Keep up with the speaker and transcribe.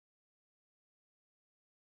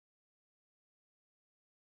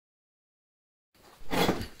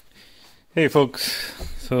Hey folks,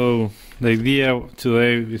 so the idea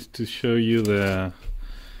today is to show you the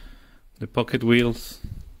pocket wheels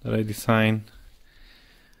that I designed.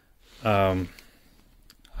 I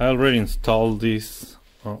already installed this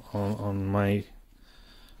on my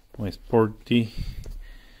Sporty.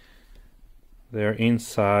 They're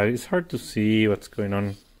inside. It's hard to see what's going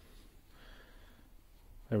on.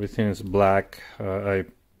 Everything is black. I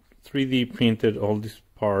 3D printed all these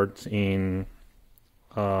parts in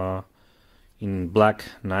black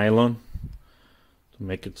nylon to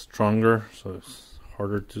make it stronger, so it's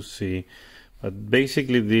harder to see. But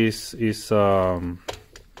basically this is AR60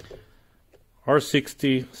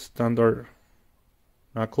 standard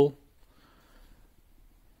knuckle,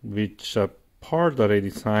 which a part that I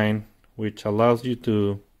designed which allows you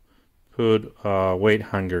to put weight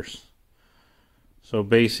hangers. So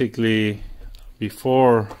basically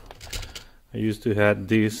before I used to have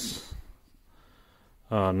this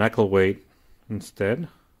knuckle weight instead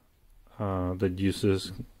that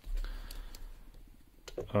uses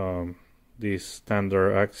this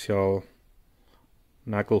standard axial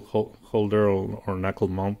knuckle holder or knuckle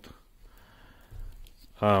mount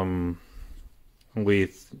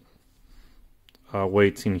with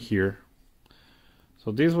weights in here.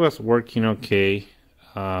 So this was working okay,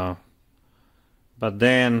 but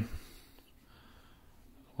then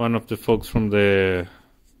one of the folks from the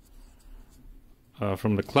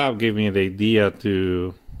club gave me the idea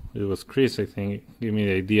to, it was Chris I think, gave me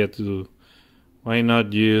the idea to why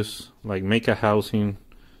not use, like, make a housing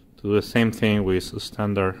to do the same thing with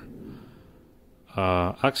standard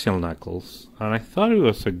axial knuckles. And I thought it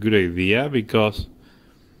was a good idea because,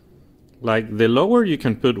 like, the lower you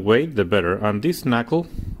can put weight the better. And this knuckle,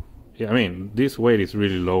 I mean, this weight is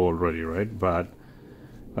really low already, right? But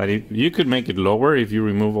if you could make it lower if you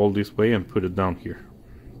remove all this weight and put it down here.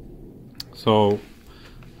 So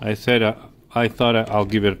I said I thought I'll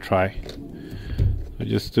give it a try. So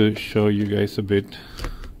just to show you guys a bit,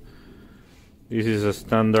 this is a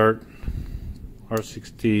standard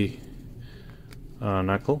AR60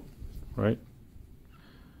 knuckle, right?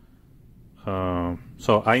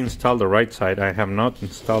 So I installed the right side. I have not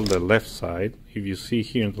installed the left side. If you see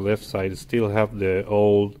here on the left side, it still have the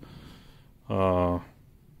old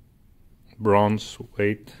bronze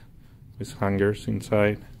weight with hangers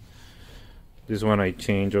inside. This one I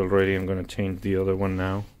changed already. I'm gonna change the other one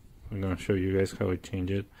now. I'm gonna show you guys how I change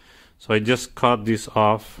it. So I just cut this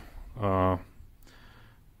off.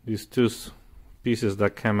 These two pieces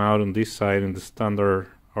that came out on this side in the standard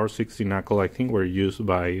AR60 knuckle, I think were used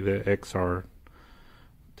by the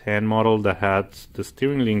XR10 model that had the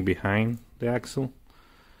steering link behind the axle.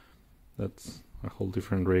 That's a whole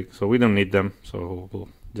different rig. So we don't need them, so we'll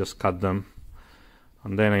just cut them.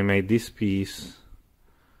 And then I made this piece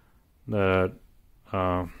that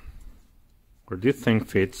where this thing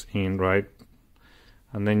fits in, right?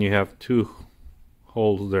 And then you have two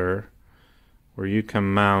holes there where you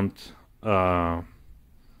can mount knuckle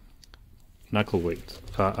weights.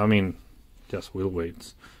 I mean, just wheel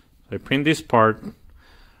weights. I print this part.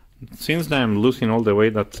 Since I'm losing all the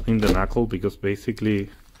weight that's in the knuckle, because basically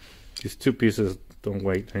these two pieces don't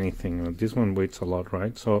weigh anything. This one weighs a lot,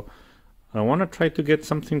 right? So I want to try to get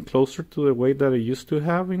something closer to the weight that I used to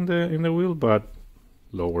have in the wheel, but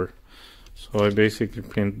lower. So I basically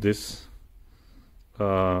print this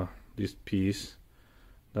this piece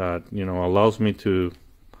that, you know, allows me to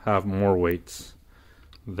have more weights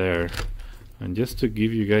there. And just to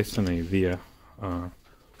give you guys an idea, let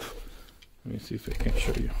me see if I can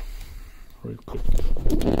show you real quick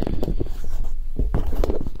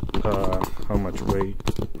how much weight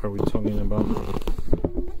are we talking about.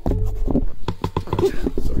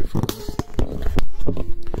 Sorry for this.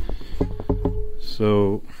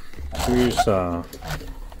 So here's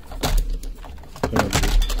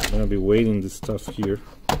gonna be weighing this stuff here.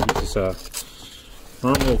 This is a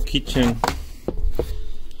normal kitchen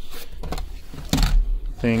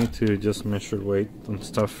thing to just measure weight and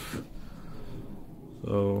stuff.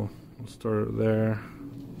 So we'll start there.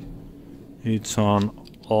 It's on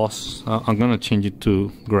oz. I'm gonna change it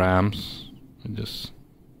to grams. I just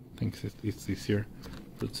think it's easier.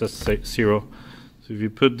 It says 0. So if you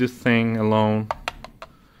put this thing alone,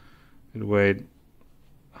 it weighed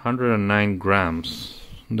 109 grams.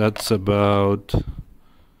 That's about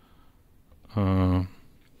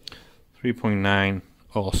 3.9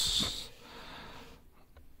 oz.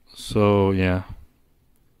 So yeah,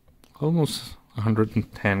 almost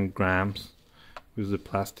 110 grams with the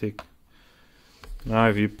plastic. Now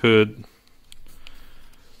if you put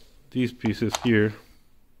these pieces here,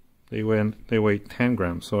 they weigh 10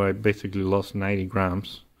 grams, so I basically lost 90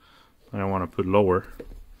 grams. I want to put lower.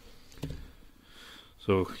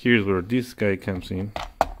 So here's where this guy comes in.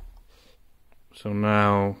 So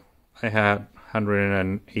now I had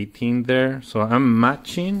 118 there. So I'm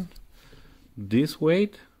matching this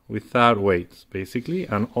weight without weights basically,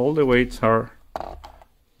 and all the weights are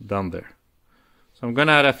down there. So I'm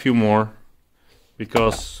gonna add a few more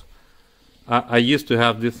because I used to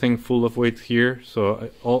have this thing full of weights here. So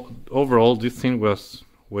overall this thing was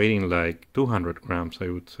weighing like 200 grams, I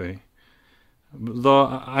would say.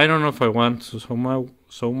 Though I don't know if I want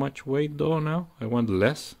so much weight though now. I want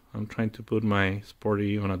less. I'm trying to put my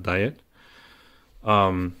Sporty on a diet.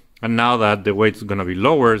 And now that the weight's gonna be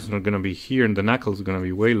lower, it's not gonna be here, and the knuckle's gonna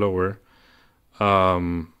be way lower.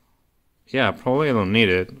 Yeah, probably I don't need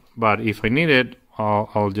it. But if I need it,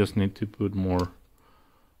 I'll just need to put more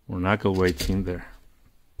knuckle weights in there.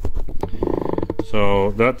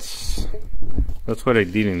 So that's what I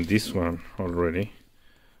did in this one already.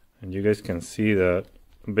 And you guys can see that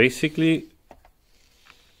basically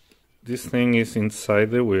this thing is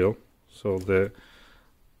inside the wheel, so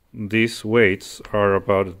these weights are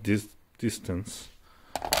about this distance.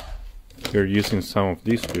 We're using some of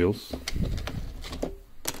these wheels.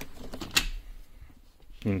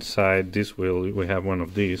 Inside this wheel we have one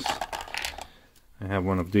of these. I have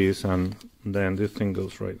one of these, and then this thing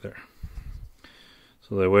goes right there.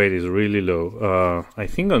 So the weight is really low. I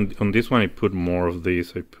think on this one I put more of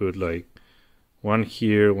these. I put like one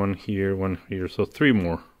here, one here, one here. So three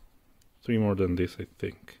more than this, I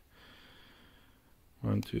think.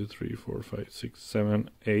 1, 2, 3, 4, 5, 6, 7,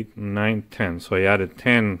 8, 9, 10. So I added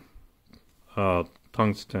 10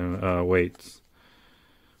 tungsten weights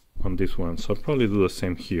on this one. So I'll probably do the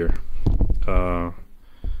same here.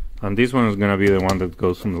 And this one is gonna be the one that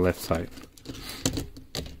goes on the left side.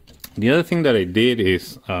 The other thing that I did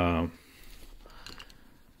is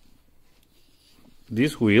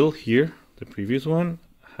this wheel here, the previous one,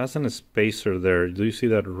 has a spacer there. Do you see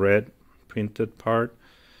that red printed part?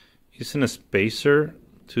 It's a spacer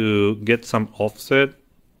to get some offset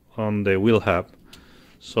on the wheel hub.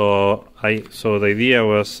 So the idea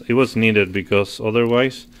was it was needed because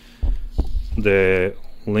otherwise the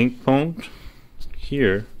link point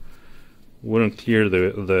here wouldn't clear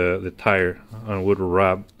the tire and would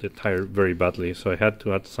wrap the tire very badly. So I had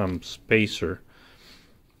to add some spacer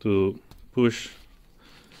to push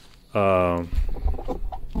away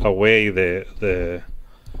the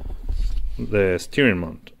steering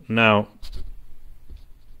mount. Now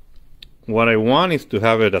what I want is to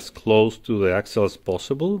have it as close to the axle as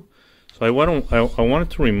possible. So I wanted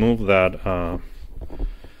to remove that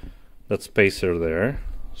spacer there.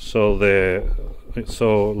 So the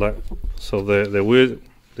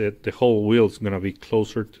whole wheel is gonna be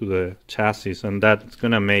closer to the chassis, and that's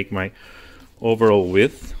gonna make my overall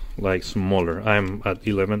width like smaller. I'm at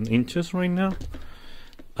 11 inches right now.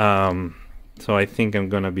 So I think I'm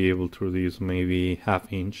gonna be able to reduce maybe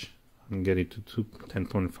 ½ inch and get it to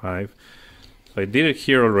 10.5. So I did it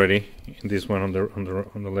here already in this one on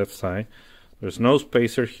the left side. There's no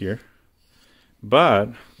spacer here,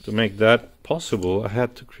 but to make that possible, I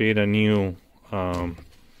had to create a new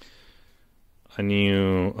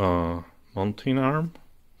mounting arm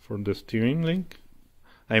for the steering link.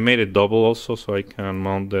 I made it double also, so I can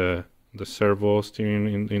mount the servo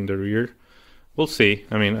steering in the rear. We'll see.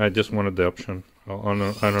 I mean, I just wanted the option. I don't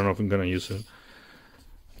know if I'm gonna use it.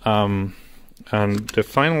 And the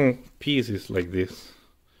final piece is like this.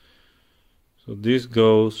 So this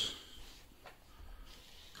goes.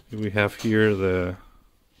 We have here the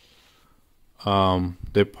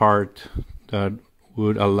part that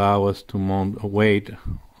would allow us to mount a weight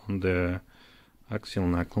on the axial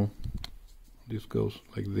knuckle. This goes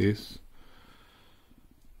like this,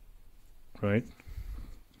 right?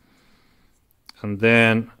 And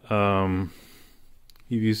then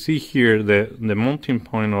if you see here, the mounting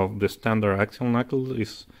point of the standard axial knuckle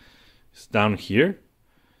is down here.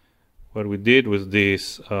 What we did with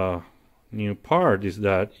this new part is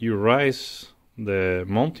that you rise the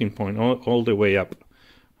mounting point all the way up,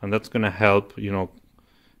 and that's gonna help, you know,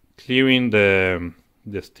 clearing the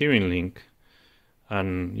steering link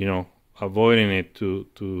and, you know, avoiding it to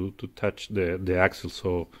touch the axle.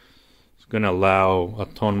 So it's gonna allow a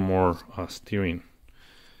ton more steering.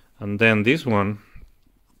 And then this one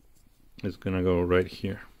is gonna go right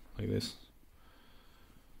here like this.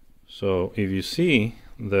 So if you see,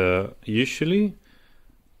 usually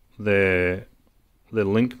the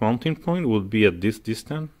link mounting point would be at this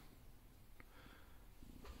distance.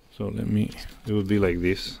 So it would be like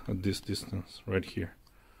this at this distance right here.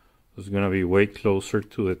 It's gonna be way closer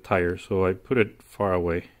to the tire, so I put it far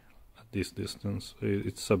away at this distance.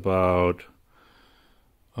 It's about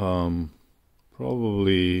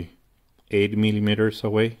probably 8 millimeters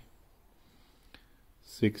away,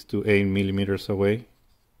 6 to 8 millimeters away.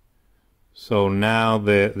 So now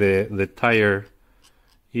the tire,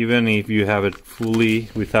 even if you have it fully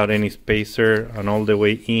without any spacer and all the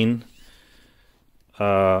way in,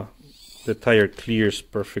 the tire clears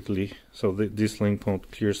perfectly. So this link mode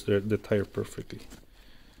clears the tire perfectly.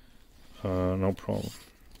 No problem.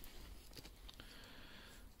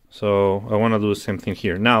 So I want to do the same thing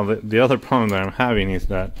here. Now the other problem that I'm having is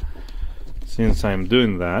that since I'm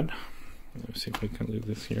doing that, let's see if I can leave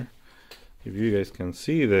this here. If you guys can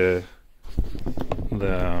see the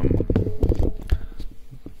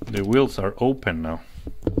wheels are open now,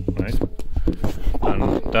 right?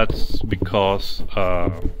 And that's because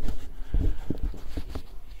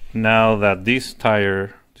now that this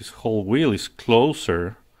tire, this whole wheel is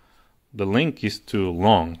closer, the link is too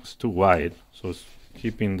long, it's too wide, so it's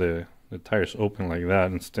keeping the tires open like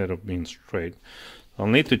that instead of being straight. I'll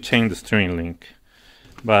need to change the steering link,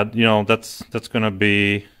 but you know, that's gonna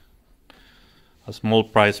be a small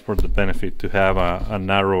price for the benefit to have a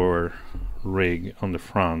narrower rig on the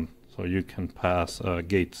front, so you can pass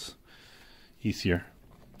gates easier.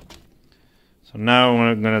 So now what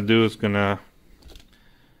I'm gonna do is gonna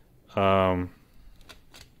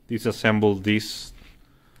disassemble this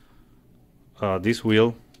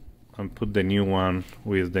wheel and put the new one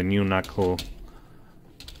with the new knuckle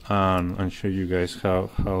and show you guys how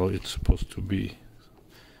it's supposed to be,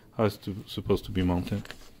 supposed to be mounted.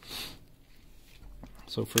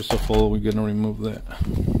 So first of all, we're gonna remove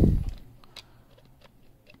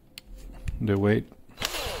the weight.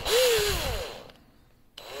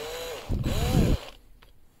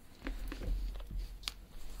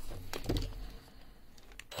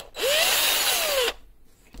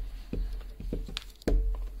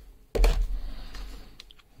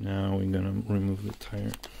 Now we're gonna remove the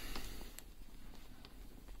tire.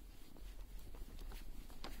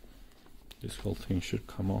 This whole thing should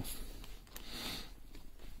come off.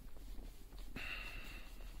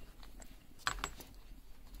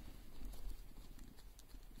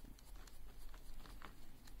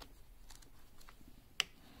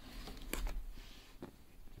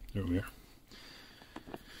 There we are.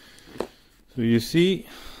 So you see,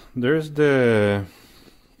 there's the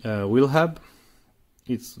wheel hub.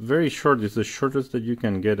 It's very short. It's the shortest that you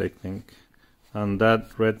can get, I think. And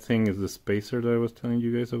that red thing is the spacer that I was telling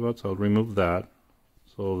you guys about. So I'll remove that.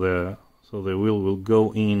 So the wheel will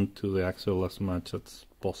go into the axle as much as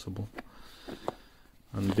possible.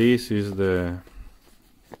 And this is the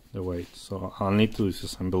weight. So I'll need to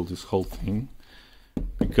disassemble this whole thing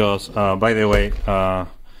because, by the way,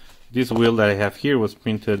 this wheel that I have here was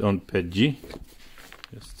printed on PETG.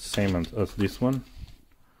 It's the same as this one.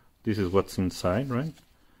 This is what's inside, right?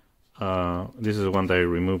 This is the one that I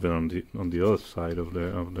removed on the other side of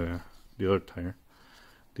the other tire,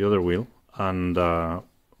 the other wheel, and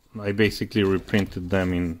I basically reprinted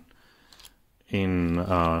them in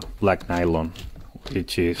black nylon,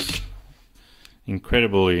 which is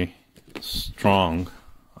incredibly strong.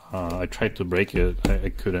 I tried to break it, I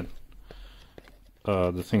couldn't.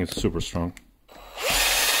 The thing is super strong.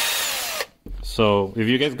 So if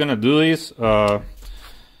you guys gonna do this,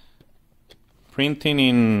 printing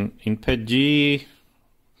in PETG,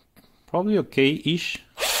 probably okay-ish.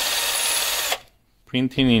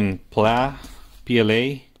 Printing in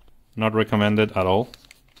PLA, not recommended at all.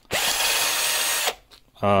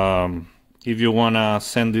 If you wanna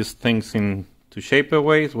send these things into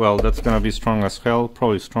shapeaways, well, that's gonna be strong as hell,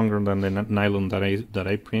 probably stronger than the nylon that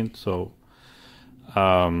I print. So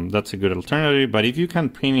that's a good alternative. But if you can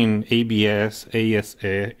print in ABS,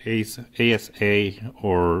 ASA,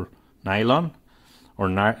 or nylon, or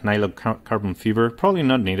nylon carbon fiber, probably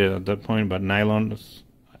not needed at that point, but nylon,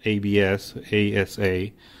 ABS,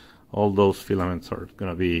 ASA, all those filaments are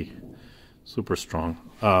gonna be super strong.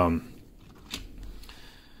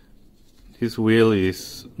 This wheel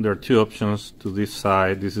is, there are two options to this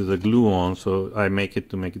side. This is a glue-on, so I make it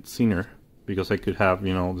to make it thinner, because I could have,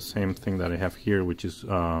 you know, the same thing that I have here, which is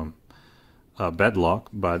a bedlock,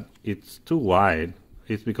 but it's too wide.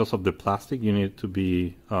 It's because of the plastic. You need it to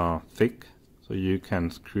be thick, so you can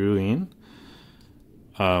screw in.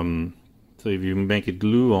 So if you make it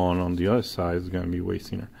glue on the other side, it's gonna be way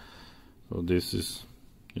thinner. So this is,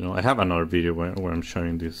 you know, I have another video where I'm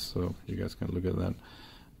showing this, so you guys can look at that.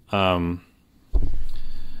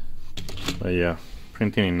 But yeah,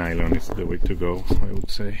 printing in nylon is the way to go, I would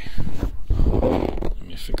say. Let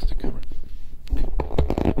me fix the camera.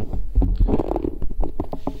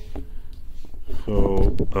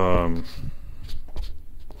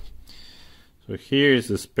 So here is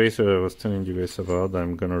the spacer that I was telling you guys about that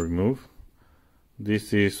I'm gonna remove.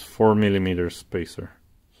 This is 4mm spacer,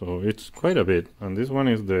 so it's quite a bit. And this one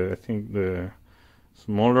is I think the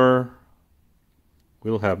smaller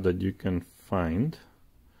wheel hub that you can find.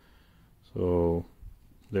 So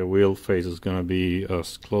the wheel face is gonna be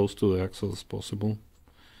as close to the axle as possible.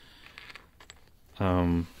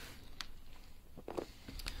 I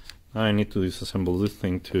need to disassemble this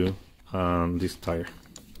thing too, and this tire.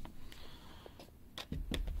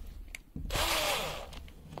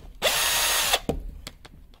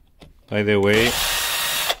 By the way,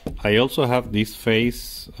 I also have this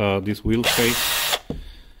face, this wheel face,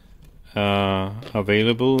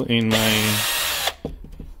 available in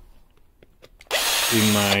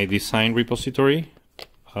my design repository.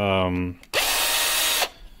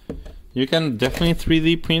 You can definitely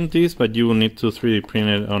 3D print this, but you will need to 3D print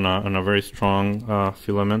it on a very strong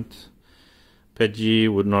filament. PETG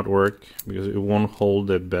would not work because it won't hold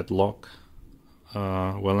the bed lock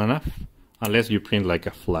well enough, unless you print like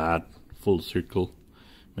a flat full circle.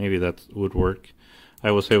 Maybe that would work.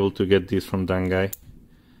 I was able to get this from Dan Guy.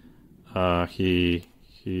 He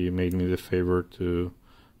made me the favor to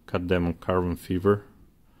cut them on carbon fiber.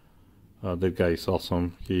 That guy is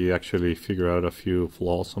awesome. He actually figured out a few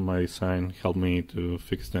flaws on my design, helped me to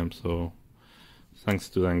fix them. So thanks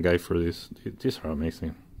to Dan Guy for this. These are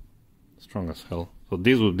amazing, strong as hell. So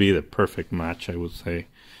this would be the perfect match, I would say.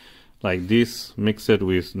 Like this, mix it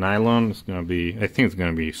with nylon, it's gonna be, I think it's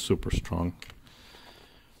gonna be super strong.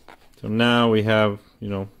 So now we have, you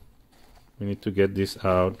know, we need to get this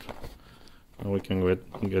out, and we can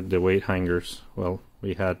get the weight hangers. Well,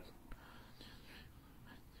 we had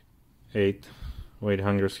 8 weight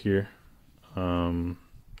hangers here. So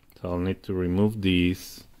I'll need to remove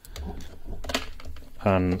these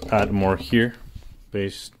and add more here.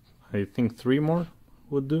 Based, I think 3 more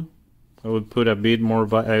would do. I would put a bit more,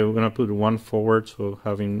 I'm gonna put 1 forward, so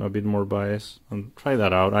having a bit more bias, and try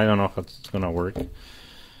that out. I don't know how it's gonna work.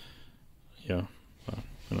 Yeah, I'm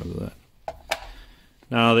gonna do that.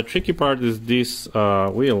 Now the tricky part is this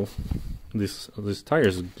wheel, this tire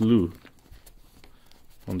is glued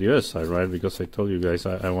on the other side, right? Because I told you guys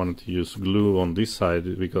I wanted to use glue on this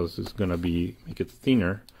side because it's gonna make it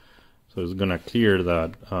thinner, so it's gonna clear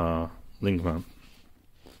that link mount.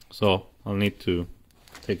 So I'll need to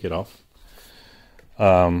take it off.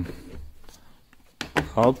 I'll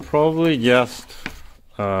probably just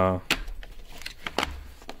I'll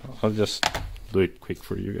just do it quick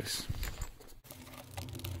for you guys.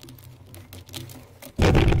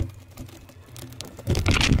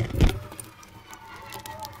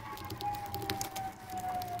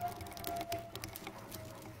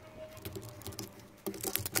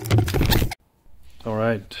 All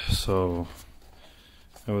right, so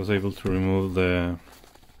I was able to remove the,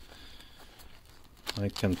 I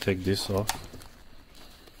can take this off.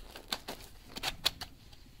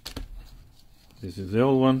 This is the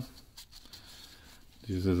old one.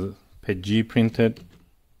 This is PETG printed.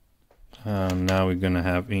 Now we're gonna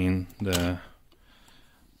have in the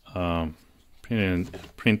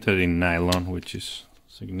printed in nylon, which is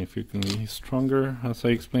significantly stronger, as I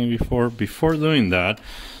explained before. Before doing that,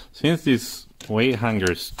 since this weight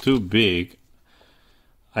hanger is too big,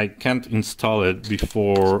 I can't install it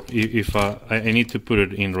before, if I need to put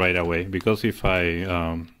it in right away, because if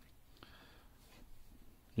I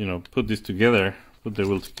you know, put this together, put the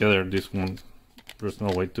wheel together, this one, there's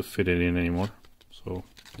no way to fit it in anymore. So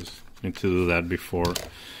just need to do that before.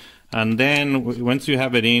 And then once you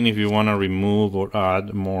have it in, if you want to remove or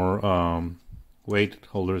add more weight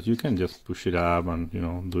holders, you can just push it up and, you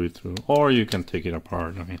know, do it through, or you can take it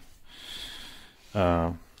apart. I mean,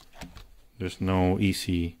 there's no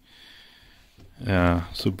easy,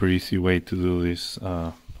 super easy way to do this.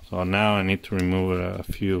 So now I need to remove a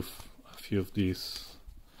few of these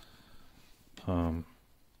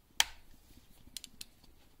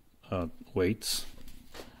weights.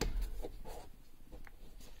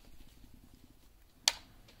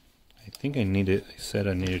 I think I needed, I said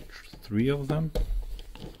I needed 3 of them.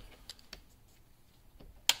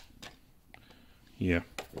 Yeah.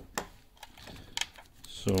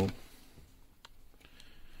 So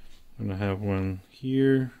I'm gonna have one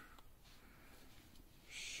here.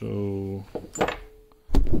 So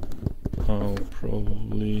I'll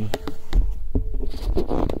probably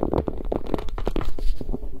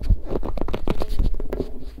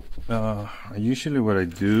usually what I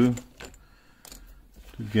do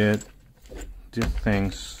to get these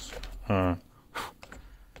things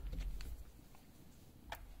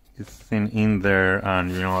this thing in there,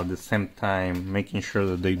 and, you know, at the same time making sure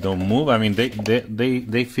that they don't move. I mean, they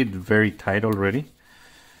fit very tight already.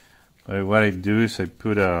 But what I do is I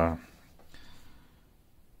put a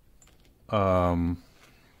a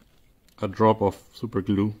drop of super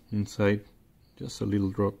glue inside, just a little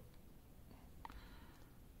drop.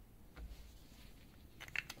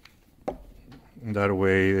 That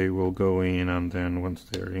way they will go in, and then once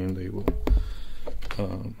they're in, they will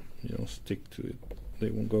you know, stick to it. They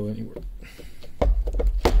won't go anywhere.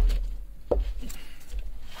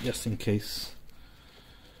 Just in case.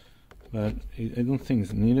 But I don't think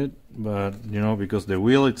it's needed, but you know, because the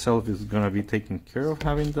wheel itself is gonna be taken care of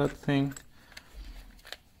having that thing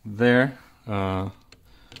there.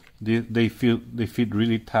 They fit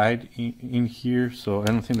really tight in here, so I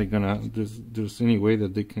don't think they're gonna there's any way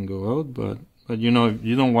that they can go out. But you know,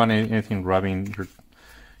 you don't want anything rubbing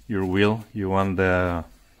your wheel. You want the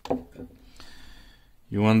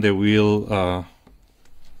wheel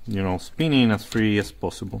you know, spinning as free as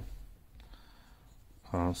possible.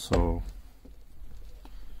 So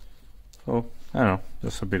I don't know,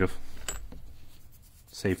 just a bit of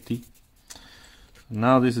safety.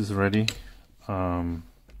 Now this is ready. We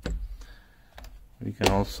can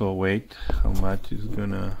also wait how much it's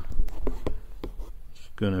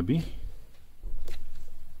gonna be.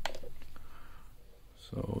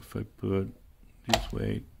 So if I put this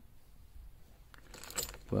weight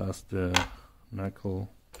plus the knuckle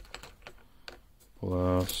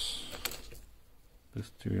plus the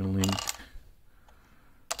steering link,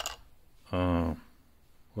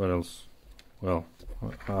 what else? Well,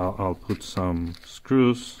 I'll put some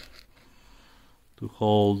screws to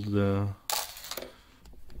hold the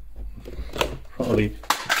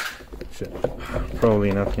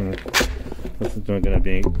probably nothing. This is not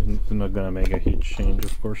gonna make a huge change,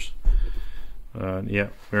 of course. Yeah,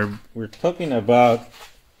 we're talking about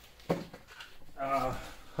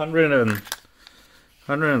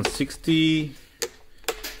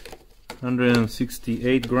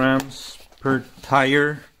 168 grams per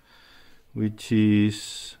tire, which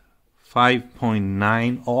is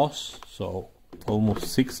 5.9 Aus, so almost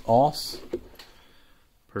 6 Aus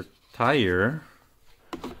per tire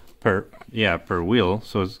per wheel.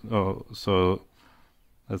 So it's, so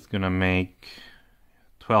that's gonna make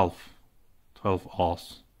 12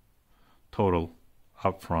 Aus total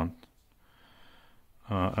up front.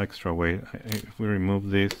 Extra weight. If we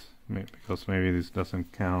remove this, because maybe this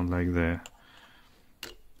doesn't count like the, I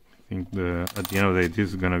think at the end of the day this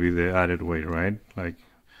is gonna be the added weight, right? Like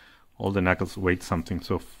all the knuckles weight something,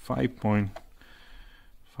 so 5.4,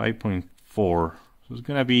 so it's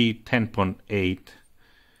gonna be 10.8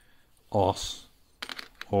 Aus,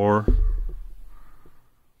 or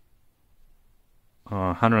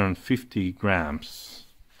 150 grams,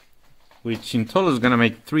 which in total is gonna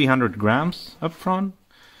make 300 grams up front,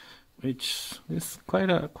 which is quite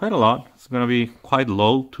a lot. It's gonna be quite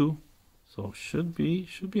low too, so should be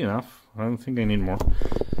enough. I don't think I need more.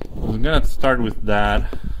 I'm gonna start with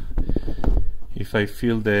that. If I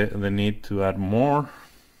feel the need to add more,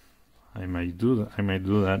 I might do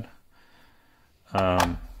that.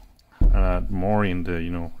 Add more in the, you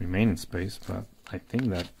know, remaining space, but I think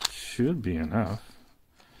that should be enough.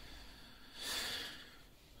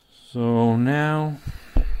 So now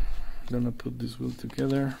I'm gonna put this wheel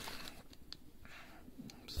together.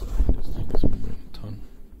 So this thing is moving a ton.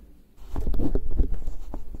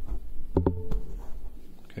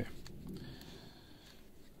 Okay.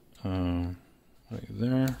 Right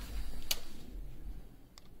there.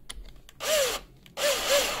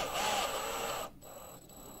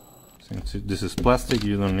 Since this is plastic,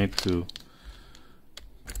 you don't need to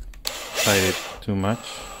tight it too much.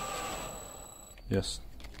 Just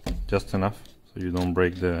enough so you don't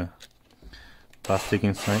break the plastic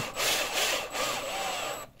inside.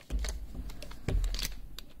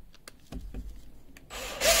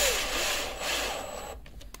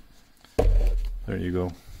 There you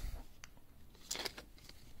go.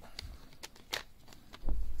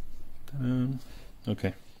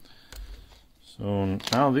 Okay, so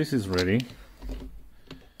now this is ready.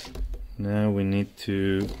 Now we need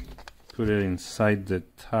to put it inside the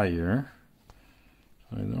tire.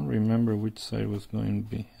 I don't remember which side was going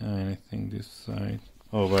behind. I think this side.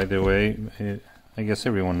 Oh, by the way, I guess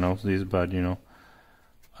everyone knows this, but you know,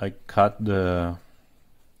 I cut this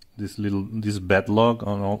bed log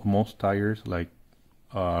on most tires, like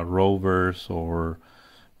Rovers or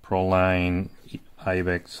Proline,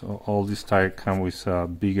 Ibex. All these tires come with a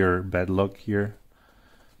bigger bed log here,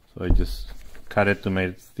 so I just cut it to make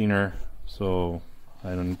it thinner, so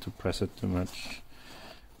I don't need to press it too much.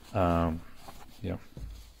 Yeah,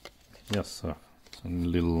 just some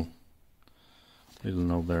little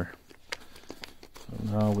note there. So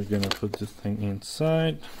now we're gonna put this thing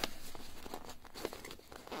inside.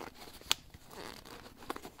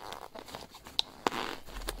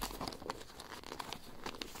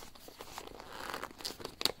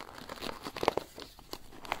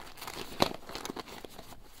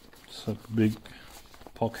 a big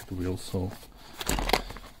pocket wheel, so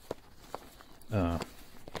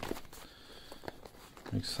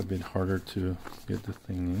makes it a bit harder to get the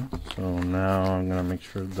thing in. So now I'm gonna make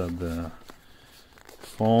sure that the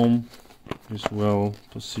foam is well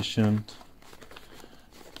positioned.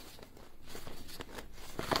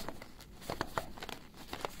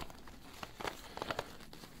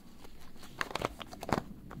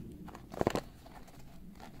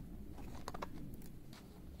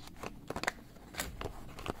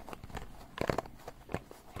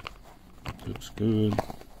 Looks good.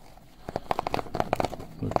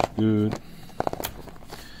 Looks good.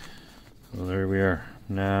 So there we are.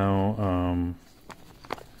 Now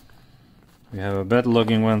we have a bed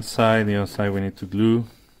logging one side, the other side we need to glue.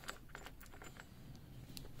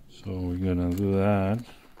 So we're gonna do that.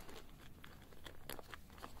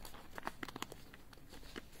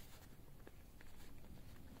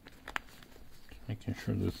 Making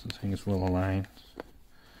sure this thing is well aligned.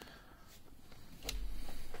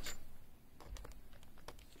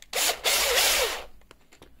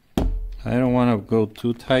 I don't want to go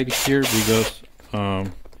too tight here because I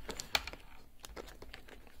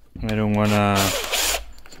don't want to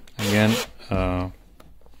again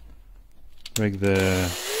break the.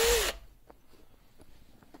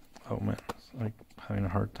 Oh man, it's like having a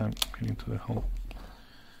hard time getting to the hole.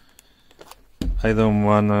 I don't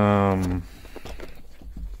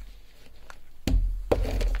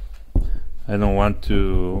want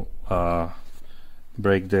to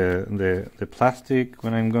break the plastic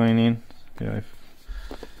when I'm going in. Yeah,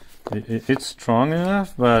 it's strong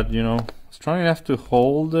enough, but you know, strong enough to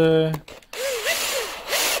hold the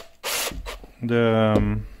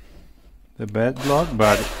bed block.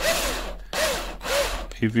 But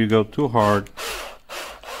if you go too hard,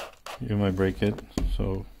 you might break it.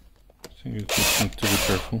 So I think you just need to be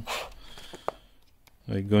careful,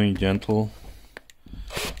 like going gentle.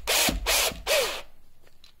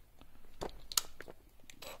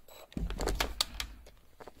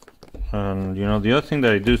 And you know, the other thing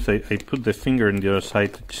that I do is I put the finger on the other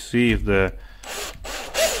side to see if the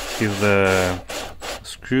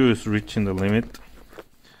screw is reaching the limit.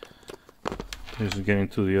 Just getting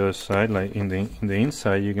to the other side, like in the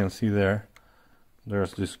inside, you can see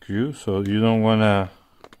there's the screw. So you don't want to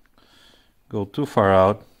go too far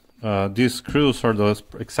out. These screws are the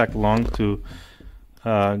exact long to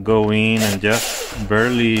go in and just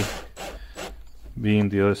barely be in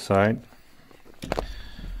the other side.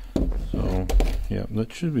 So yeah,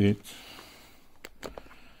 that should be it.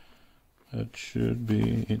 That should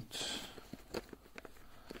be it.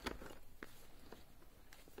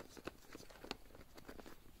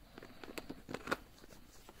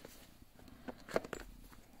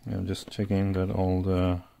 I'm just checking that all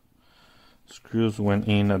the screws went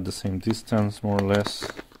in at the same distance, more or less.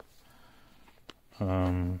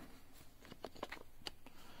 Some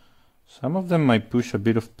of them might push a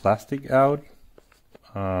bit of plastic out.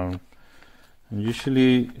 And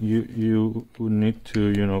usually you would need to,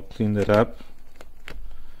 you know, clean that up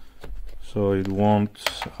so it won't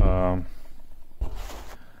so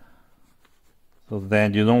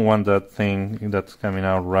then you don't want that thing that's coming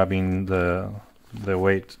out rubbing the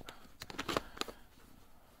weight.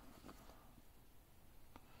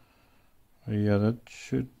 Yeah, that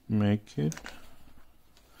should make it.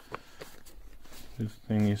 This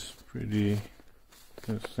thing is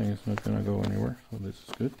not gonna go anywhere, so this is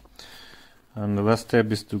good. And the last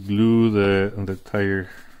step is to glue the tire,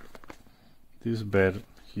 this bed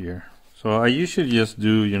here. So I usually just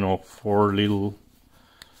do, you know, four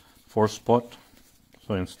spot.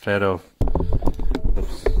 So instead of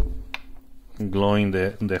gluing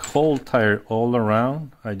the whole tire all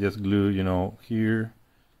around, I just glue, you know, here,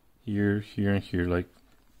 here, here, and here, like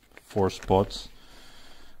 4 spots,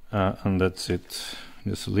 and that's it.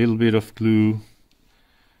 Just a little bit of glue.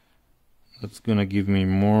 That's gonna give me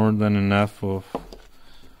more than enough of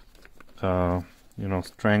you know,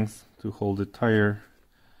 strength to hold the tire.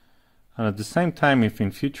 And at the same time, if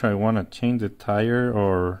in future I want to change the tire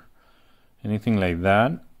or anything like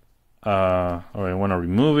that, or I want to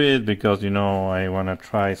remove it because, you know, I want to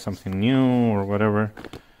try something new or whatever,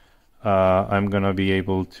 I'm gonna be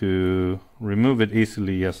able to remove it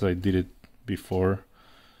easily as I did it before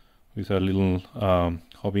with a little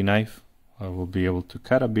hobby knife. I will be able to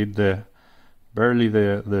cut a bit barely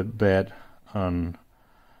the bed and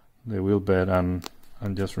the wheel bed and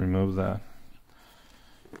just remove that.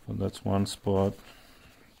 So that's one spot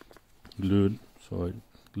glued. So I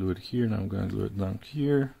glue it here, and I'm going to glue it down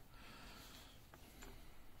here.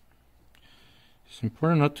 It's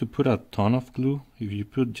important not to put a ton of glue. If you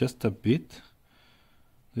put just a bit,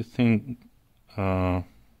 the thing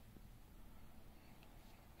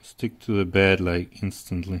stick to the bed like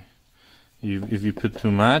instantly. If you put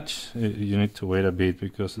too much, you need to wait a bit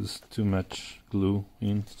because it's too much glue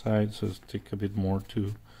inside, so it takes a bit more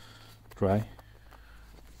to dry.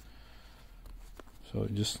 So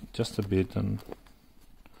just a bit, and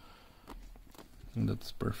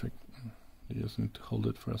that's perfect. You just need to hold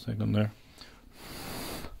it for a second there.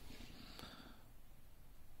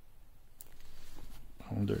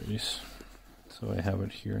 Oh, there it is. So I have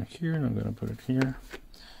it here and here, and I'm gonna put it here.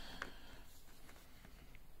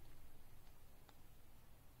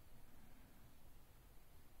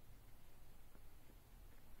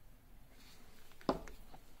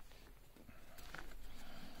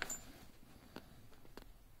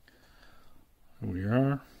 Here we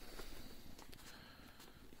are.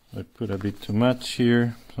 I put a bit too much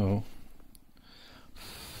here, so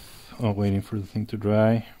I'm waiting for the thing to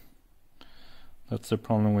dry. That's the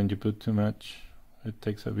problem when you put too much. It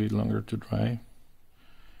takes a bit longer to dry.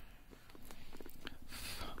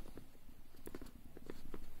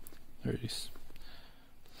 There it is.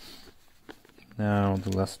 Now the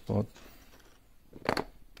last spot.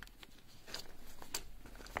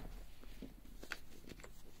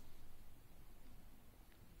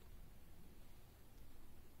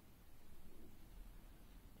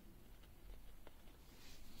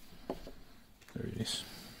 There it is.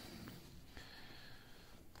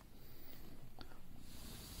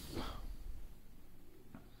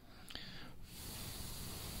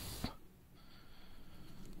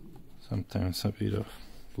 Sometimes a bit of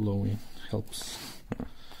blowing helps.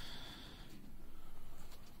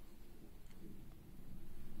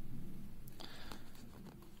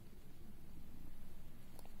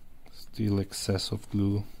 Still excess of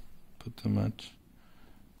glue, put too much.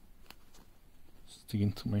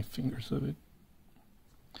 Sticking to my fingers a bit.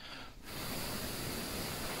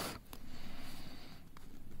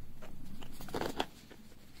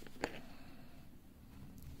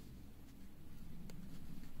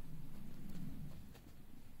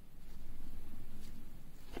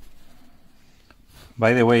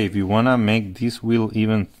 By the way, if you want to make this wheel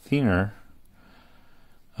even thinner,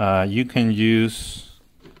 you can use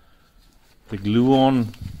the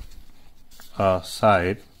glue-on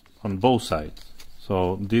side on both sides.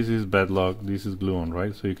 So this is bedlock, this is glue-on,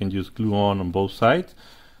 right? So you can use glue-on both sides.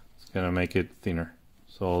 It's gonna make it thinner.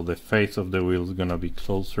 So the face of the wheel is gonna be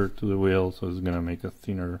closer to the wheel, so it's gonna make a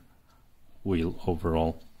thinner wheel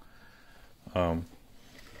overall. I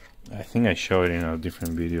think I showed it in a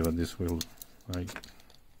different video. This wheel, like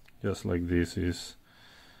just like this, is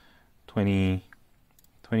 20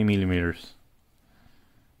 millimeters.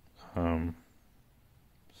 So,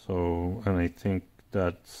 and I think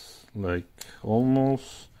that's like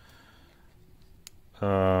almost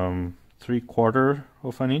 3/4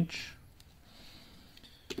 of an inch.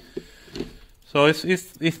 So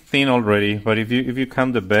it's thin already, but if you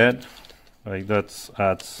count the bed, like that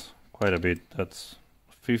adds quite a bit. That's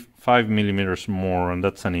 5 millimeters more, and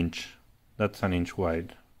that's an inch. That's an inch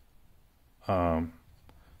wide.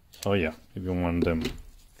 So yeah, if you want them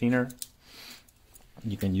thinner,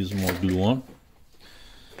 you can use more glue on.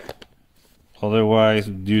 Otherwise,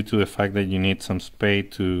 due to the fact that you need some space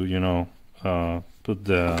to, you know, put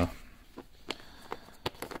the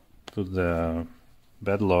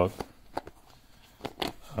bedlock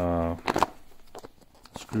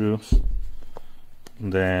screws,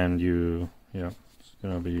 then it's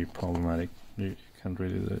gonna be problematic. You can't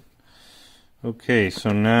really do it. Okay,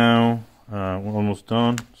 so now we're almost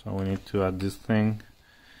done. So we need to add this thing.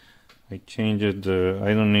 I changed it.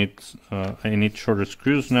 I don't need. I need shorter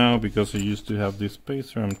screws now because I used to have this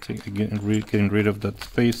spacer. I'm getting rid of that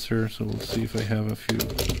spacer. So we'll see if I have a few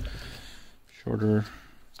shorter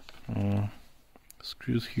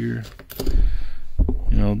screws here.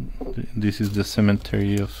 You know, this is the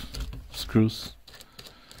cemetery of screws.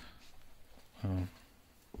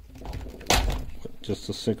 Just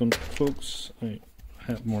a second, folks. I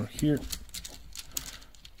have more here.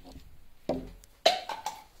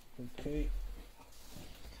 Okay.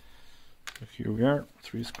 So here we are,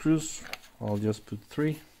 3 screws. I'll just put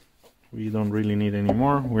 3. We don't really need any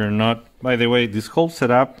more. We're not. By the way, this whole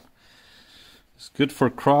setup is good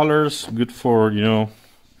for crawlers. Good for, you know,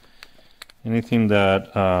 anything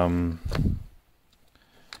that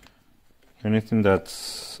anything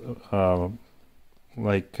that's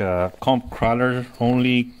like a comp crawler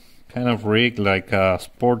only kind of rig, like a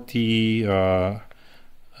sporty, you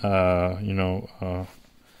know,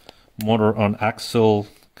 motor on axle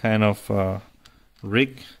kind of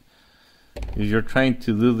rig. If you're trying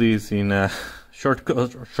to do this in a short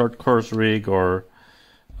course rig or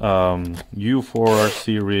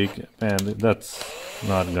U4RC rig, and that's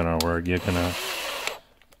not gonna work. You're gonna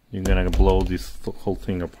you're gonna blow this whole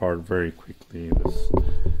thing apart very quickly.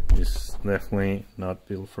 This is definitely not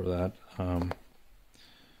built for that.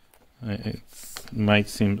 It might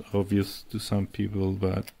seem obvious to some people,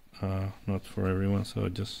 but not for everyone, so I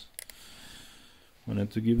just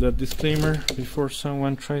wanted to give that disclaimer before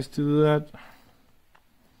someone tries to do that.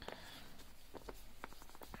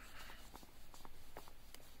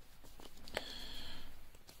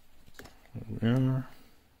 There we are.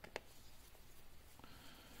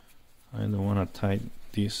 I don't want to tie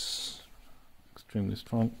this extremely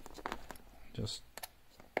strong, just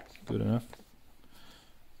good enough.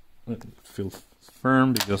 It feels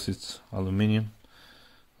firm because it's aluminum.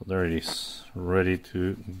 So there it is, ready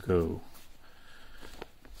to go.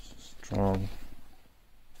 Strong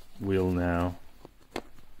wheel now.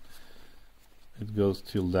 It goes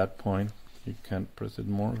till that point. You can't press it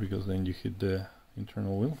more because then you hit the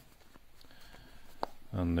internal wheel.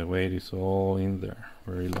 And the weight is all in there,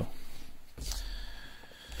 very low.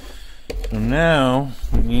 So now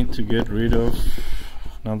we need to get rid of,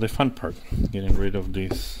 now the fun part, getting rid of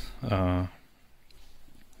this knuckle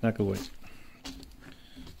weight.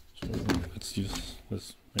 So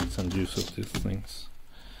let's make some use of these things.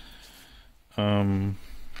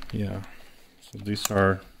 Yeah, so these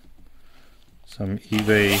are some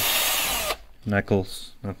eBay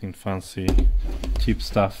knuckles, nothing fancy, cheap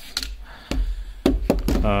stuff.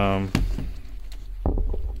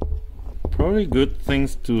 Probably good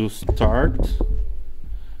things to start.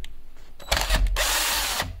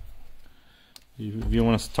 If you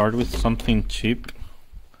want to start with something cheap,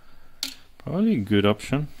 probably a good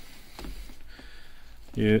option.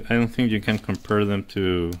 I don't think you can compare them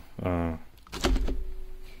to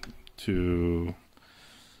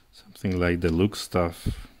something like the Look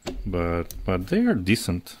stuff, but they are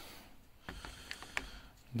decent.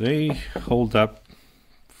 They hold up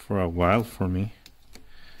for a while for me,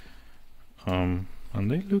 and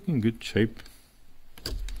they look in good shape.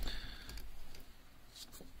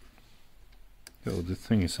 Oh, this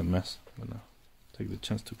thing is a mess. I'm gonna take the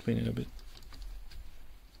chance to clean it a bit.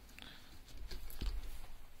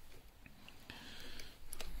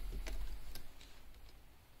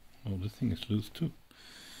 Oh, the thing is loose too.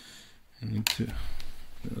 I need to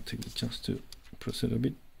take the chance to press it a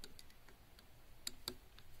bit.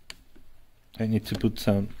 I need to put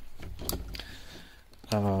some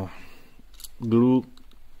glue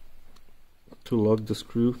to lock the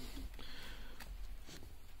screw.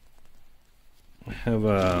 I have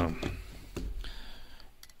a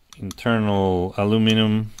internal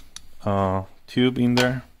aluminum tube in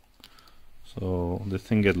there, so the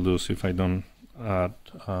thing gets loose if I don't add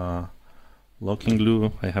locking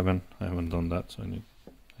glue. I haven't done that, so I need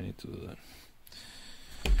to do that.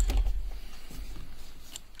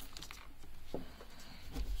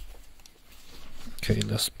 Okay,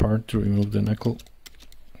 last part to remove the knuckle,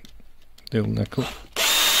 the old knuckle.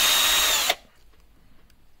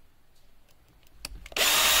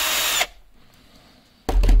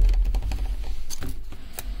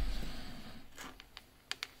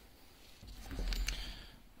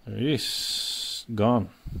 There it is, gone.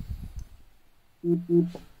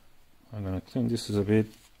 I'm gonna clean this a bit.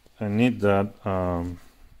 I need that that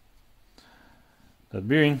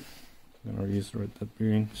bearing. I'm gonna use that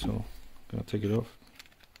bearing, so I'm gonna take it off.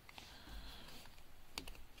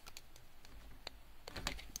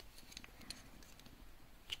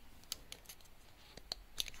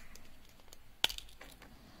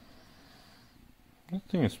 That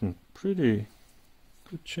thing is in pretty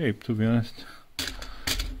good shape, to be honest.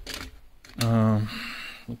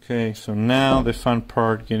 Okay, so now the fun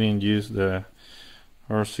part, getting used the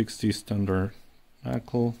AR60 standard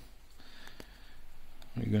knuckle.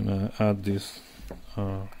 We're gonna add this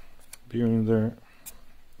bearing there.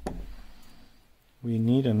 We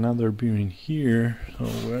need another bearing here. So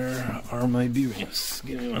where are my bearings?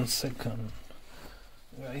 Give me 1 second,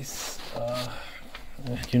 guys.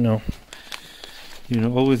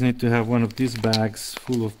 You always need to have one of these bags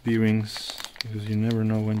full of bearings because you never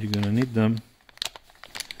know when you're gonna need them.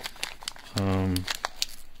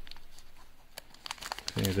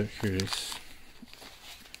 Okay, here it is.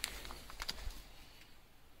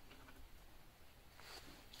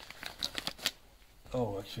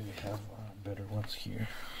 Oh, actually we have better ones here.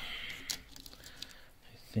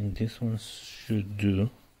 I think this one should do.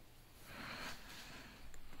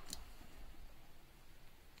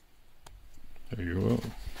 There you go.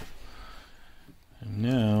 And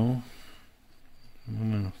now,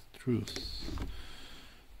 moment of truth.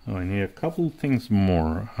 Oh, I need a couple things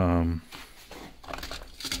more.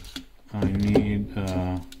 I need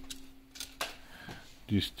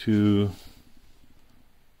these two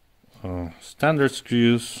standard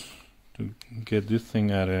screws to get this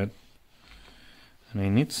thing added, and I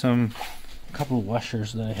need some couple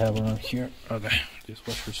washers that I have around here. Okay, these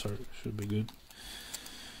washers should be good.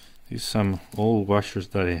 These some old washers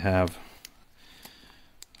that I have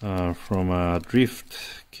from a drift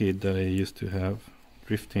kit that I used to have,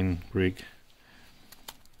 drifting rig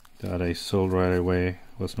that I sold right away.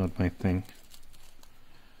 Was not my thing.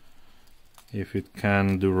 If it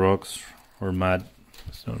can do rocks or mud,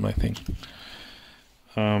 it's not my thing.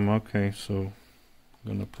 Okay, so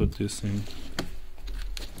I'm gonna put this in.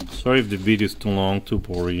 Sorry if the video is too long, too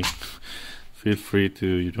boring. Feel free to,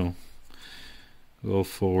 you know, go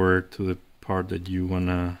forward to the part that you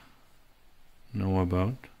wanna know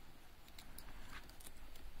about.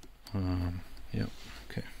 Yeah,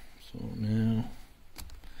 okay, so now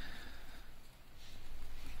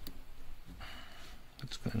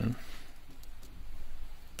what's going on?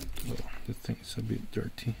 Oh, the thing is a bit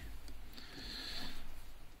dirty.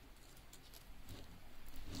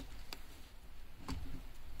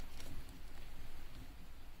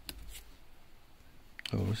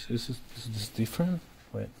 Oh, is this different?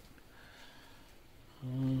 Wait.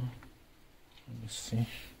 Let me see.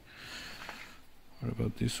 What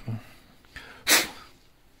about this one?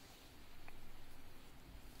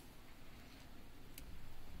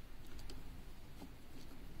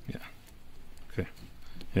 Yeah. Okay.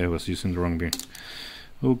 Yeah, I was using the wrong beer.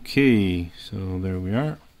 Okay, so there we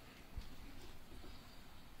are.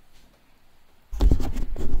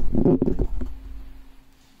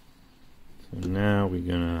 So now we're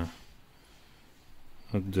gonna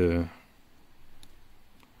add the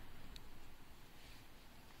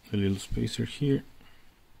little spacer here.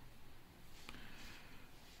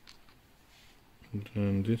 And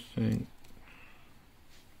then this thing.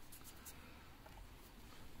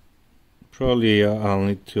 Probably I'll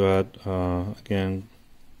need to add again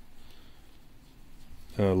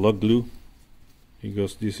lug glue,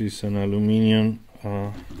 because this is an aluminum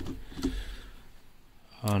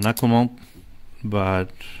knuckle mount,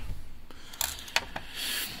 but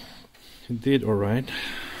it did alright.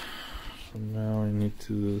 So now I need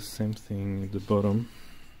to do the same thing at the bottom.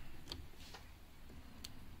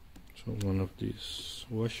 So one of these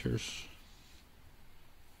washers.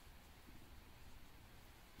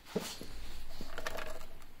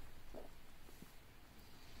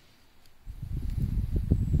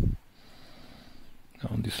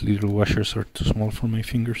 Oh, these little washers are too small for my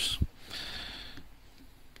fingers.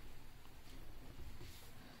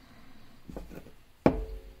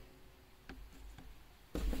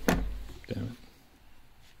 Damn it.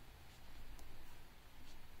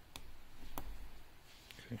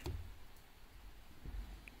 Okay.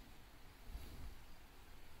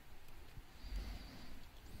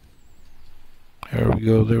 There we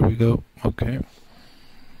go, there we go. Okay.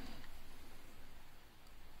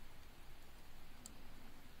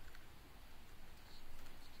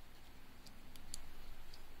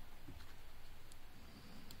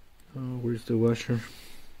 Oh, where's the washer?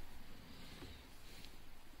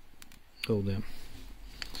 Oh, damn.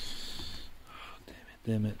 Oh,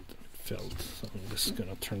 damn it. It failed. So I'm just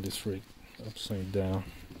gonna turn this rig upside down.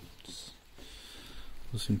 Just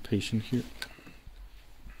was impatient here.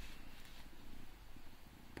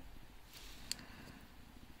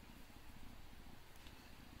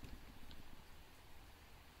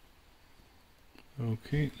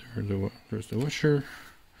 Okay, there's the washer.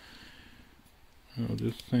 Now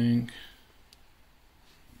this thing,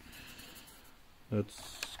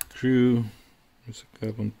 that's screw, there's a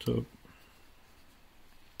cap on top.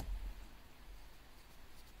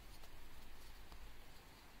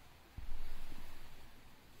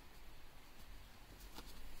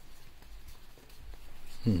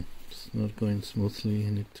 It's not going smoothly. I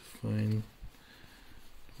need to find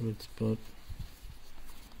a good spot.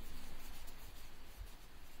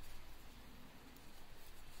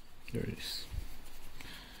 There it is.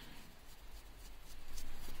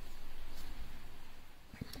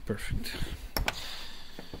 Perfect.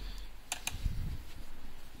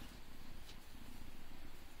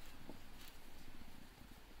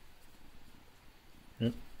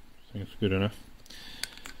 Yep, I think it's good enough.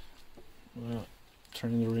 Well,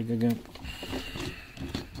 turning the rig again.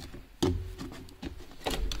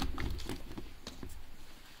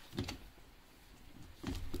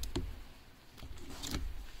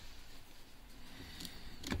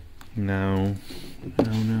 Now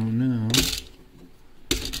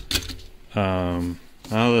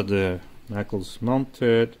now that the knuckle's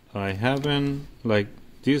mounted, I haven't, like,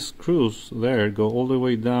 these screws there go all the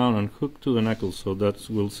way down and hook to the knuckle, so that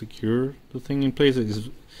will secure the thing in place. It's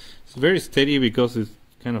very steady because it's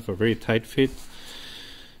kind of a very tight fit,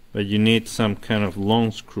 but you need some kind of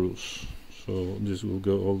long screws. So this will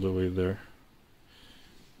go all the way there,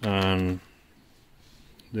 and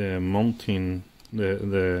the mounting,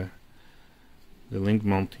 the link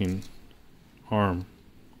mounting arm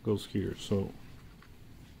goes here. So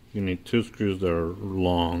you need 2 screws that are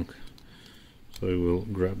long, so it will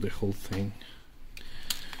grab the whole thing.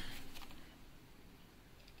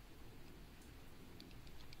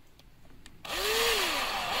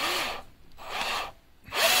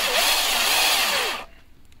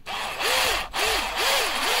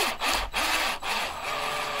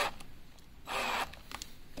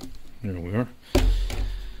 There we are.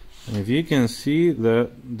 And if you can see the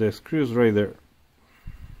screws right there,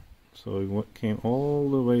 so it came all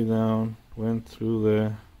the way down, went through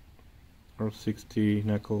the AR60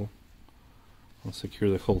 knuckle, and secure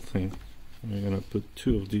the whole thing. I'm gonna put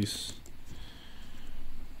 2 of these,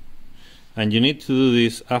 and you need to do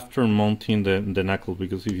this after mounting the knuckle,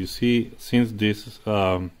 because if you see, since this,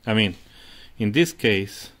 I mean, in this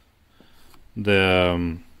case,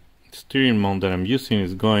 the steering mount that I'm using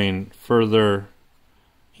is going further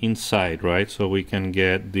inside, right? So we can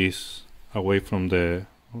get this away from the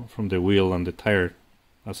wheel and the tire,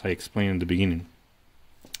 as I explained in the beginning.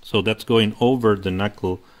 So that's going over the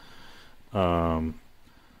knuckle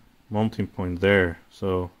mounting point there.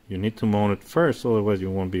 So you need to mount it first, otherwise you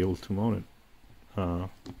won't be able to mount it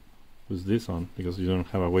with this on, because you don't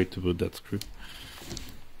have a way to put that screw.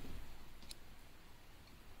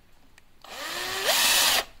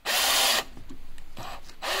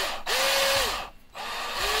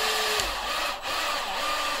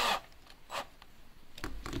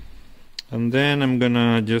 And then I'm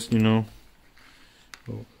gonna just, oh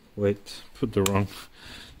wait, put the wrong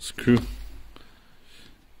screw.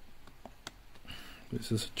 This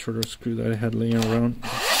is a shorter screw that I had laying around.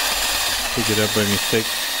 Pick it up by mistake.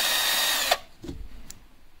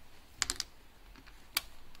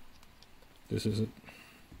 This is it.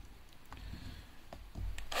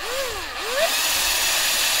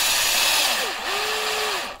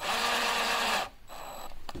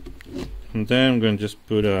 And then I'm gonna just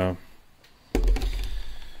put a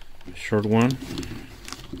short one.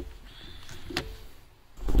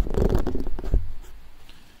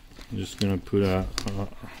 I'm just gonna put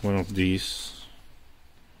one of these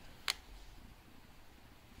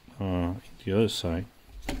in the other side,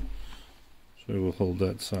 so it will hold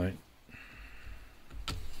that side.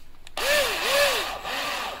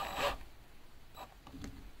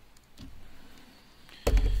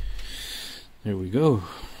 There we go.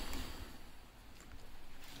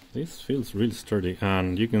 This feels really sturdy,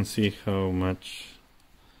 and you can see how much.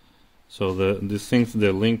 So this things,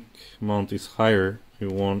 the link mount is higher,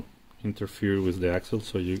 it won't interfere with the axle,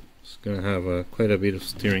 so you're gonna have quite a bit of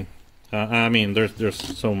steering. I mean, there's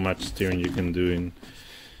so much steering you can do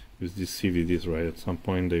with these CVDs, right? At some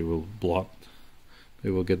point they will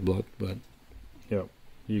get blocked, but yeah,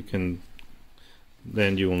 you can.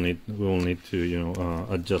 Then we will need to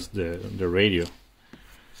adjust the radio.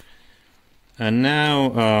 And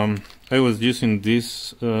now I was using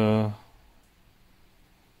these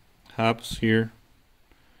hubs here,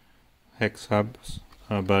 hex hubs,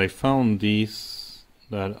 but I found these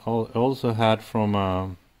that also had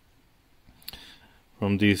from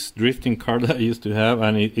this drifting car that I used to have,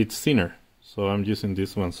 and it's thinner. So I'm using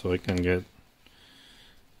this one so I can get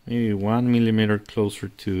maybe 1 millimeter closer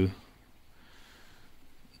to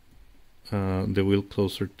the wheel,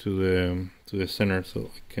 closer to the center,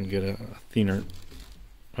 so I can get a thinner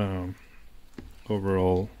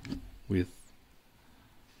overall width.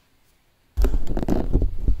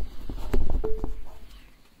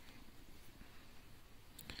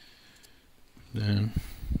 Then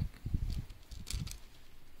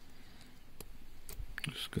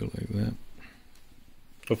just go like that.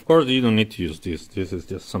 Of course you don't need to use this. This is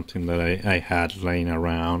just something that I had laying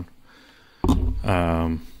around.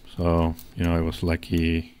 So I was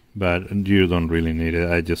lucky, but you don't really need it.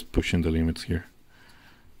 I just pushing the limits here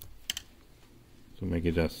to make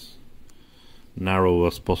it as narrow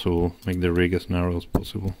as possible, make the rig as narrow as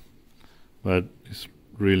possible, but it's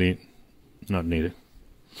really not needed.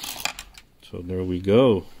 So there we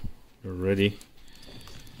go, we're ready.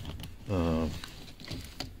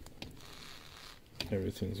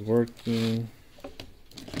 Everything's working,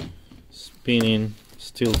 spinning,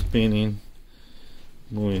 still spinning,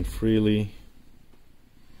 moving freely.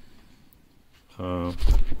 Now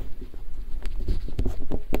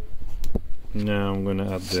I'm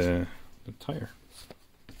gonna add the tire.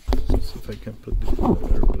 Let's see if I can put this in a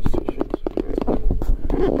better position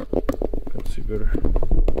so you can see better.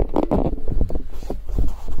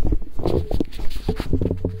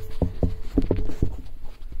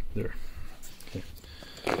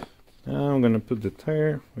 Now I'm gonna put the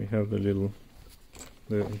tire. We have the little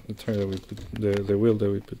the tire that we put, the wheel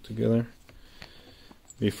that we put together.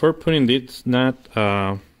 Before putting this nut,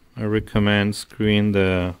 I recommend screwing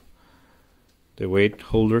the weight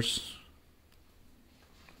holders.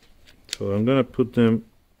 So I'm gonna put them.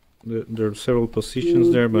 There are several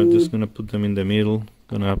positions there, but I'm just gonna put them in the middle.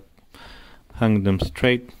 Gonna hang them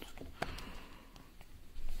straight.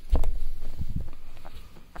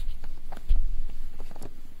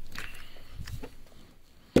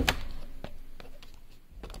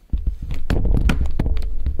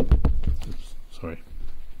 Sorry.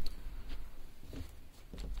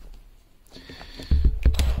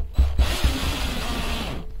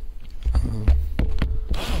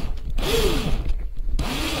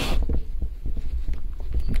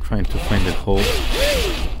 I'm trying to find the hole.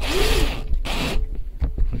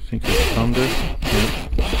 I think I found it.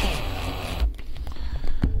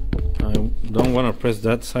 Yeah. I don't want to press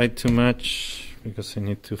that side too much because I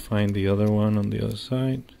need to find the other one on the other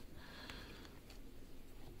side.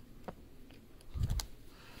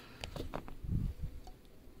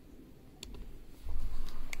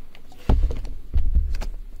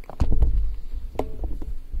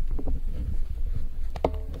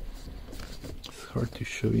 Hard to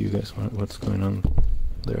show you guys what's going on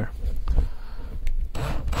there.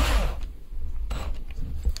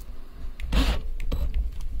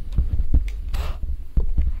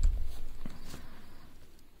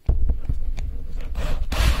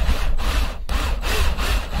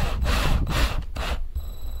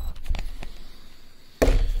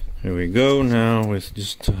 Here we go. Now with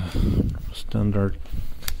just standard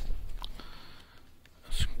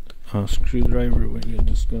screwdriver, we're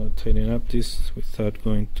just gonna tighten up this without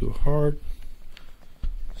going too hard.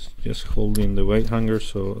 It's just holding the weight hanger,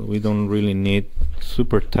 so we don't really need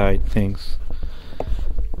super tight things.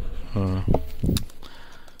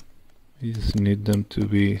 We just need them to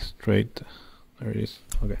be straight. There it is.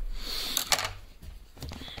 Okay.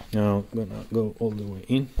 Now I'm gonna go all the way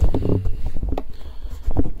in.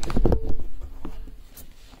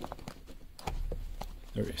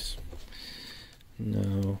 There it is.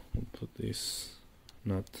 Now we'll put this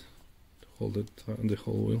nut to hold it on the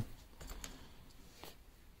whole wheel.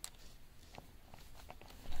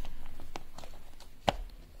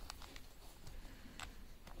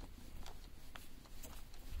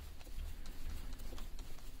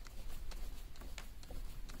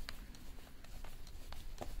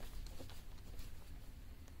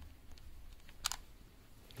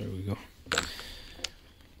 There we go.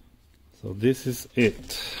 So this is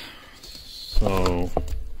it. So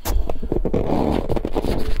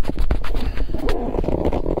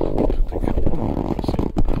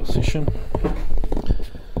position.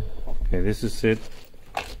 Okay, this is it.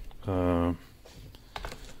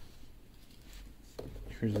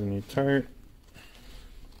 Here's the new tire.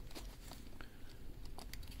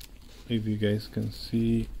 If you guys can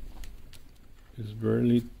see, it's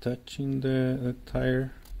barely touching the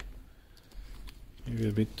tire. Maybe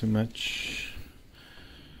a bit too much,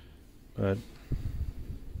 but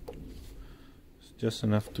it's just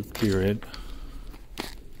enough to clear it.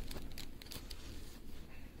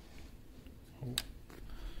 Oh,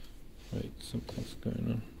 wait, something's going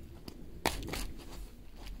on.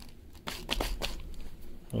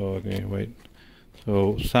 Oh, okay, wait.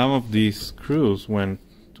 So some of these screws went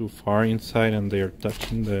too far inside and they are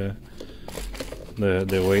touching the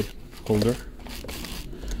weight holder.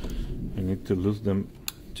 I need to lose them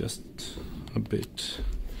just a bit.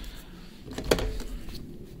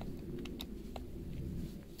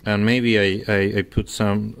 And maybe I put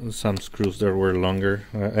some screws that were longer.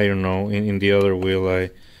 I don't know. In the other wheel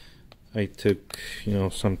I took, you know,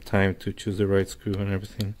 some time to choose the right screw and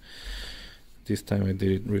everything. This time I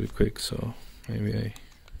did it really quick, so maybe I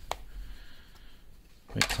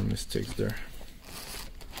made some mistakes there.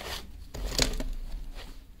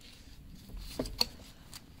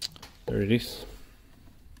 There it is.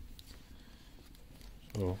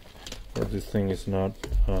 So, of course, this thing is not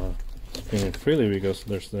spinning freely because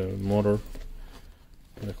there's the motor,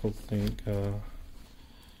 the whole thing,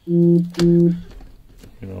 you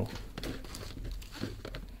know,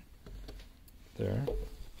 there.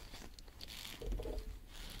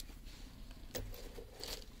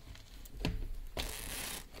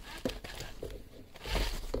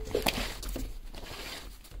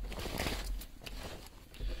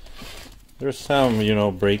 There's some, you know,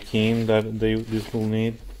 braking that this will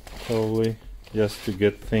need probably just to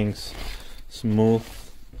get things smooth.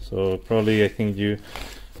 So probably I think you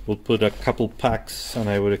will put a couple packs, and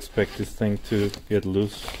I would expect this thing to get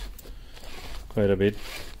loose quite a bit.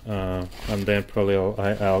 And then probably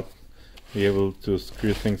I'll be able to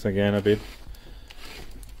screw things again a bit.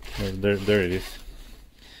 There it is.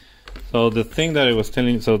 So the thing that I was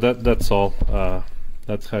telling you, so that's all.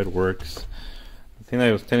 That's how it works. The thing that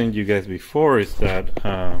I was telling you guys before is that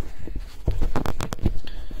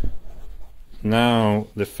now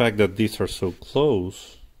the fact that these are so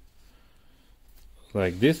close,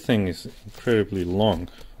 like this thing is incredibly long,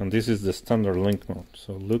 and this is the standard link mode.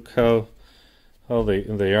 So look how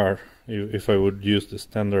they are if I would use the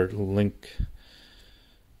standard link.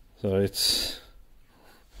 So it's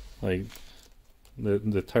like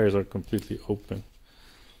the tires are completely open.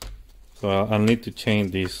 So I'll need to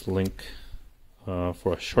change this link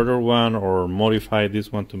for a shorter one, or modify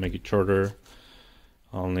this one to make it shorter.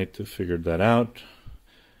 I'll need to figure that out.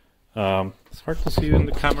 It's hard to see in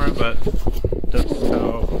the camera, but that's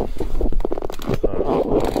how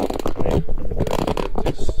get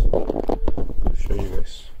this. I'll show you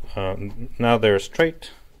guys. Now they're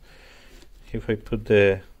straight. If I put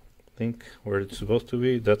the link where it's supposed to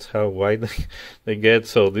be, that's how wide they get.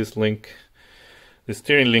 So this link, the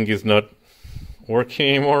steering link, is not working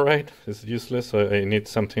anymore, right? It's useless. So I need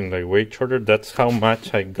something like way shorter. That's how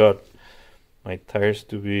much I got my tires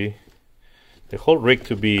to be, the whole rig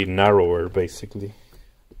to be narrower, basically.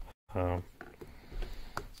 So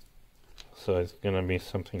it's gonna be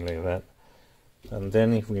something like that. And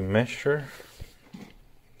then if we measure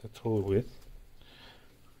the total width,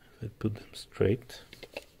 if I put them straight,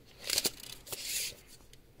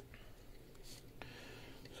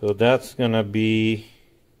 so that's gonna be,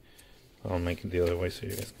 I'll make it the other way so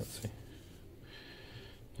you guys can see.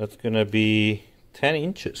 That's gonna be 10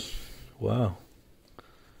 inches. Wow.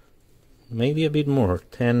 Maybe a bit more,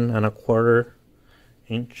 10.25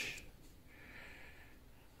 inch.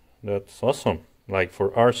 That's awesome. Like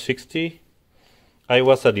for R60, I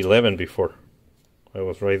was at 11 before. I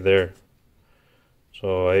was right there.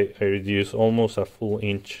 So I reduced almost a full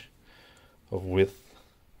inch of width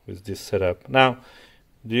with this setup. Now,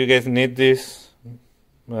 do you guys need this?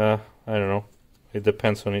 I don't know. It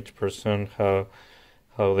depends on each person how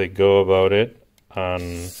they go about it,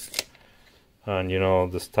 and you know,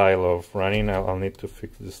 the style of running. I'll need to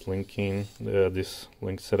fix this linking, this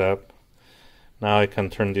link setup. Now I can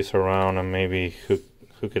turn this around and maybe hook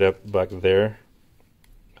it up back there,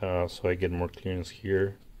 so I get more clearance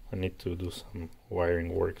here. I need to do some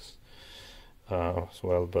wiring works as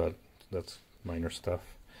well, but that's minor stuff.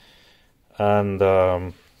 And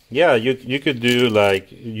yeah, you could do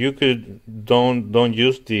like, you could don't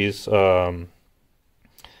use these.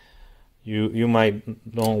 You might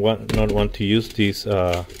not want to use these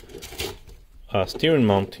steering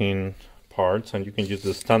mounting parts, and you can use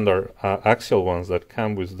the standard axial ones that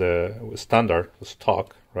come with the standard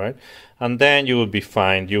stock, right? And then you would be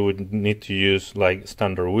fine. You would need to use like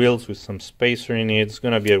standard wheels with some spacer in it. It's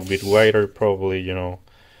gonna be a bit wider, probably, you know,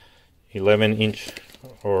 11 inch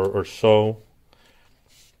or so.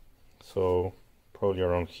 So probably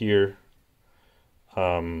around here.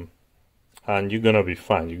 And you're gonna be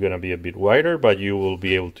fine. You're gonna be a bit wider, but you will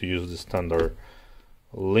be able to use the standard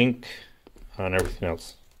link and everything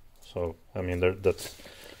else. So I mean, that's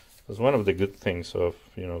one of the good things of,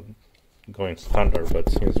 you know, going standard. But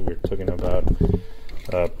since we're talking about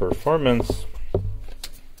performance,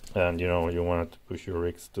 and you know, you want to push your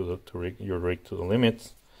rig to the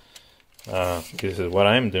limits, this is what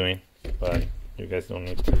I'm doing. But you guys don't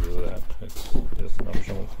need to do that. It's just an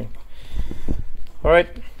optional thing. All right.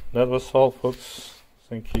 That was all, folks.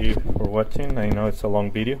 Thank you for watching. I know it's a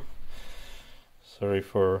long video. Sorry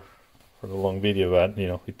for the long video, but you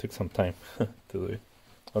know, it took some time to do it.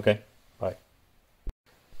 Okay, bye.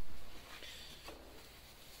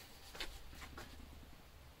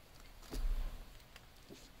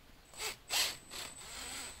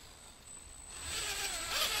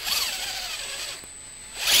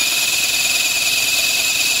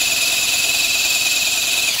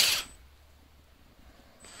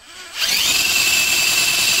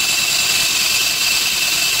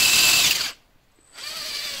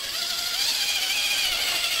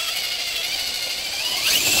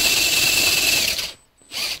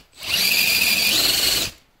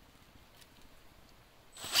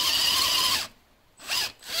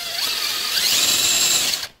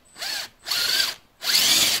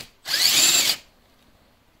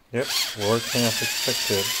 Yep, working as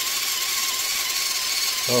expected.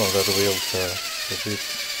 Oh, that wheel's a bit.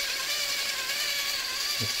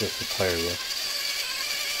 It's just a tire though.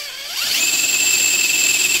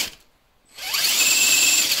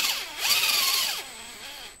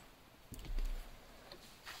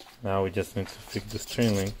 Now we just need to fix the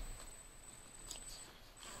steering link.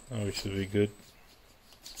 Now we should be good.